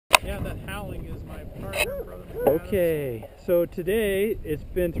Yeah, that howling is my partner, brother. Okay, so today it's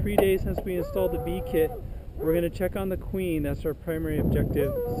been 3 days since we installed the bee kit. We're going to check on the queen. That's our primary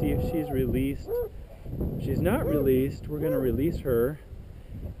objective, see if she's released. If she's not released, we're going to release her.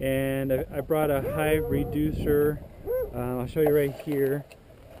 And I brought a hive reducer. I'll show you right here.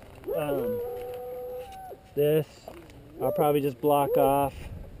 This I'll probably just block off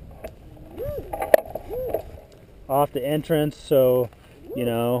the entrance, so you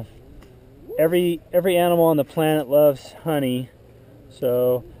know every animal on the planet loves honey.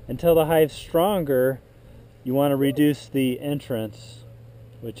 So until the hive's stronger, you want to reduce the entrance,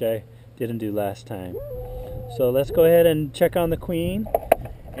 which I didn't do last time. So let's go ahead and check on the queen.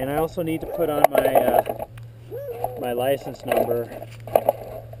 And I also need to put on my license number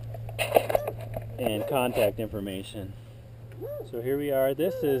and contact information. So here we are.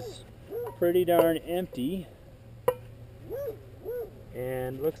 This is pretty darn empty,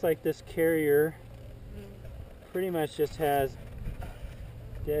 and looks like this carrier pretty much just has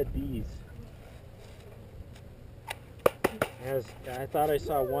dead bees. I thought I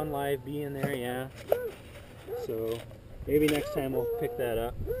saw one live bee in there, yeah. So maybe next time we'll pick that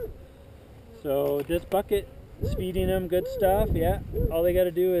up. So this bucket is feeding them good stuff, yeah. All they got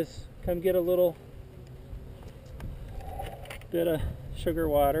to do is come get a little bit of sugar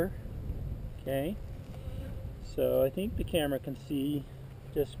water. Okay. So I think the camera can see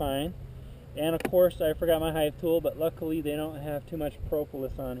just fine. And of course I forgot my hive tool, but luckily they don't have too much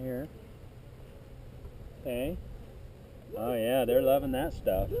propolis on here. Okay. Oh yeah, they're loving that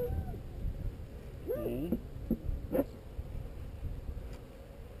stuff. Okay.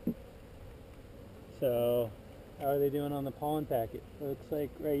 So, how are they doing on the pollen packet? Looks like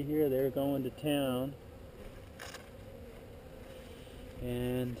right here they're going to town.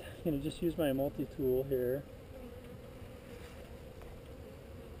 And I'm going to just use my multi-tool here.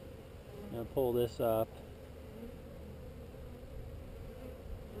 I'll pull this up.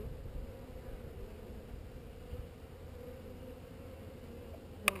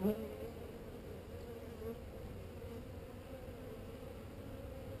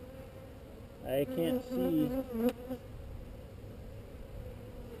 I can't see.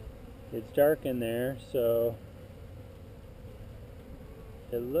 It's dark in there, so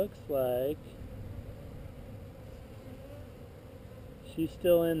it looks like she's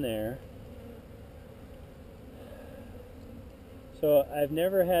still in there. So I've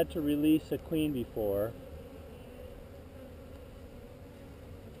never had to release a queen before.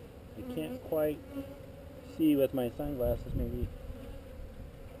 I can't quite see with my sunglasses maybe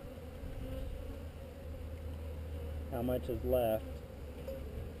how much is left.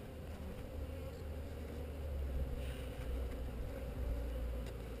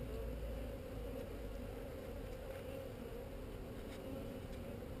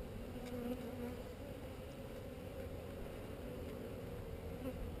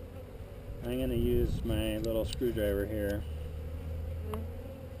 I'm going to use my little screwdriver here.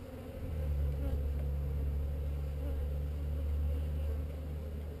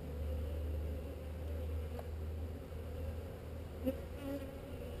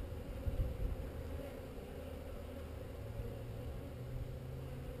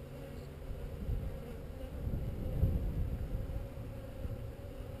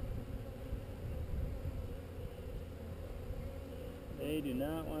 They do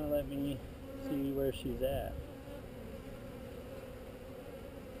not want to let me see where she's at.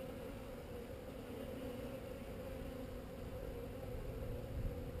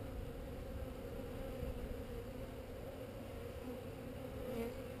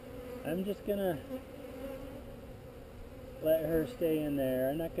 I'm just gonna let her stay in there.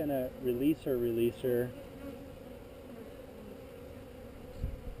 I'm not gonna release her.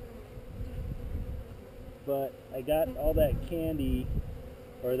 But I got all that candy,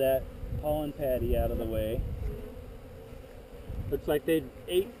 or that pollen patty, out of the way. Looks like they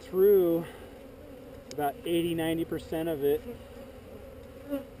ate through about 80–90% of it.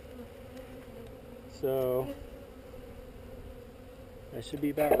 So that should be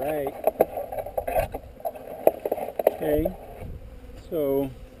about right. Okay, so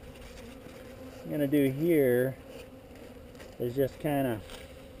what I'm gonna do here is just kind of,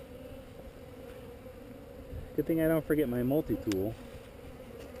 good thing I don't forget my multi-tool.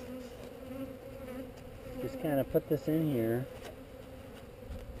 Just kind of put this in here.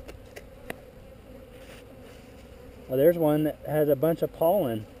 Oh, there's one that has a bunch of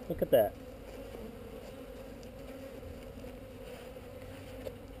pollen. Look at that.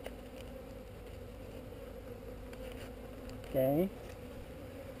 Okay.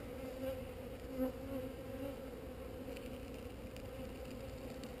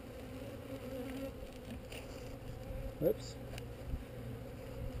 Whoops.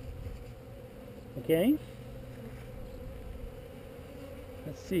 Okay.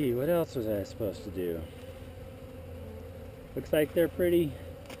 Let's see, what else was I supposed to do? Looks like they're pretty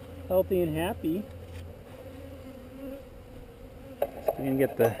healthy and happy. So we can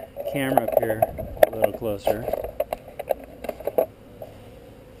get the camera up here a little closer.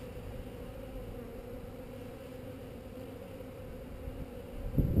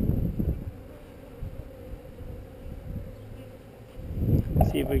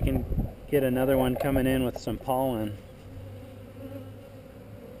 See if we can get another one coming in with some pollen.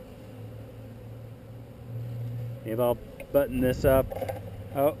 Maybe I'll button this up.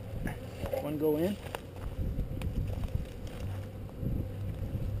 Oh, one go in.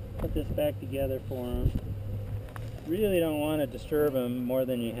 Put this back together for them. Really don't want to disturb them more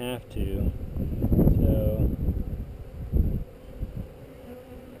than you have to. So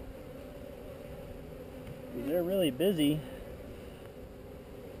they're really busy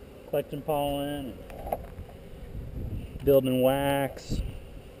collecting pollen, and building wax.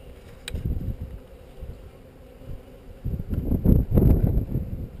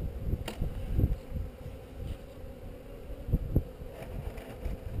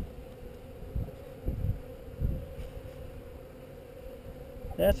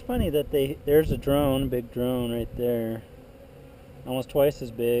 That's funny that there's a drone, big drone right there, almost twice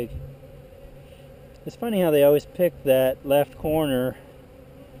as big. It's funny how they always pick that left corner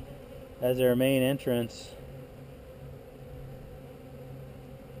as their main entrance.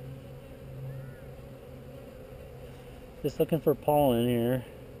 Just looking for pollen here.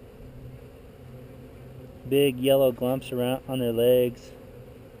 Big yellow glumps around on their legs.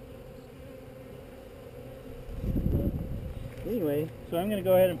 Anyway, so I'm going to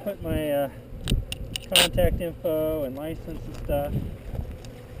go ahead and put my contact info and license and stuff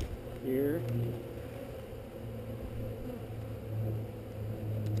here.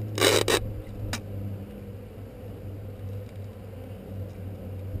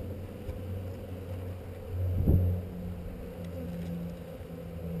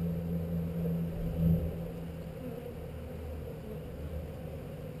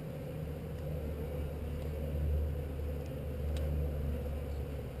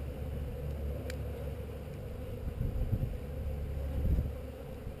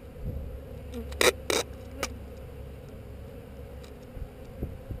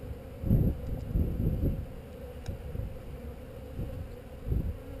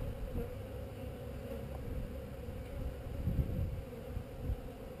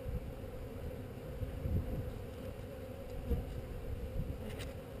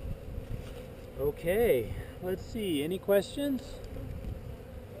 Okay, let's see, any questions?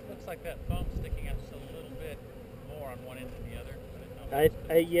 It looks like that foam's sticking up just a little bit more on one end than the other.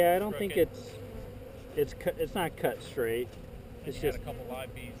 I don't think it's not cut straight. It's just had a couple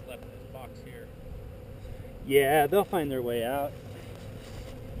live bees left in this box here. Yeah, they'll find their way out.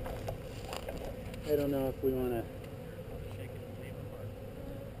 I don't know if we want to shake it and leave them apart.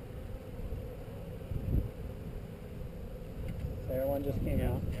 There, one just came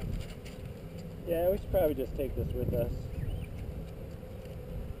out. Yep. Yeah, we should probably just take this with us.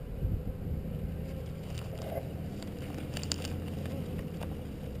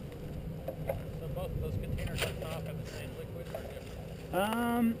 So both of those containers on top have the same liquid or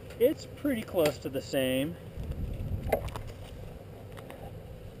different? It's pretty close to the same.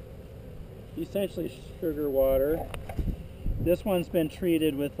 Essentially sugar water. This one's been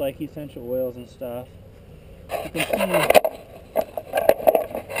treated with like essential oils and stuff. You can see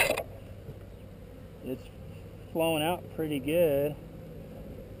it's flowing out pretty good.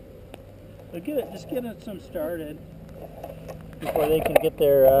 So just get some started before they can get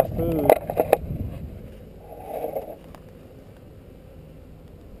their food.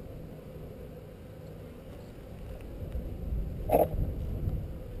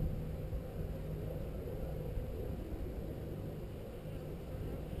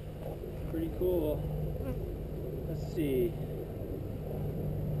 Pretty cool. Let's see.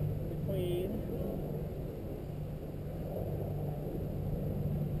 The queen.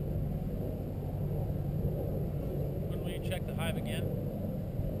 When will you check the hive again?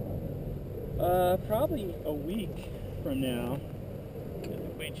 Probably a week from now. The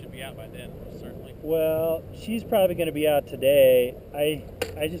queen should be out by then, certainly. Well, she's probably going to be out today.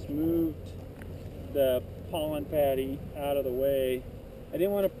 I just moved the pollen patty out of the way. I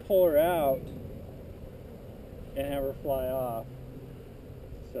didn't want to pull her out and have her fly off.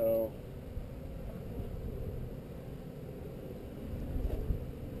 So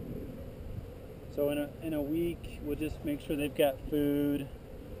in a week we'll just make sure they've got food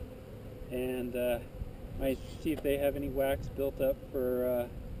and Might see if they have any wax built up for,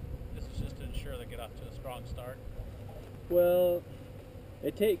 This is just to ensure they get off to a strong start. well,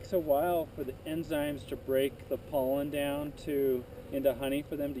 it takes a while for the enzymes to break the pollen down into honey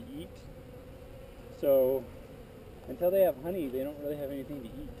for them to eat. So until they have honey, they don't really have anything to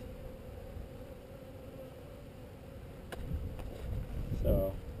eat.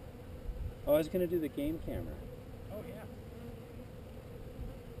 So, I was going to do the game camera. Oh yeah.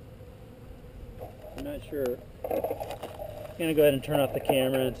 I'm not sure. I'm going to go ahead and turn off the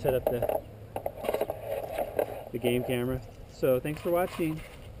camera and set up the game camera. So thanks for watching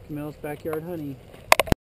Camilla's Backyard Honey.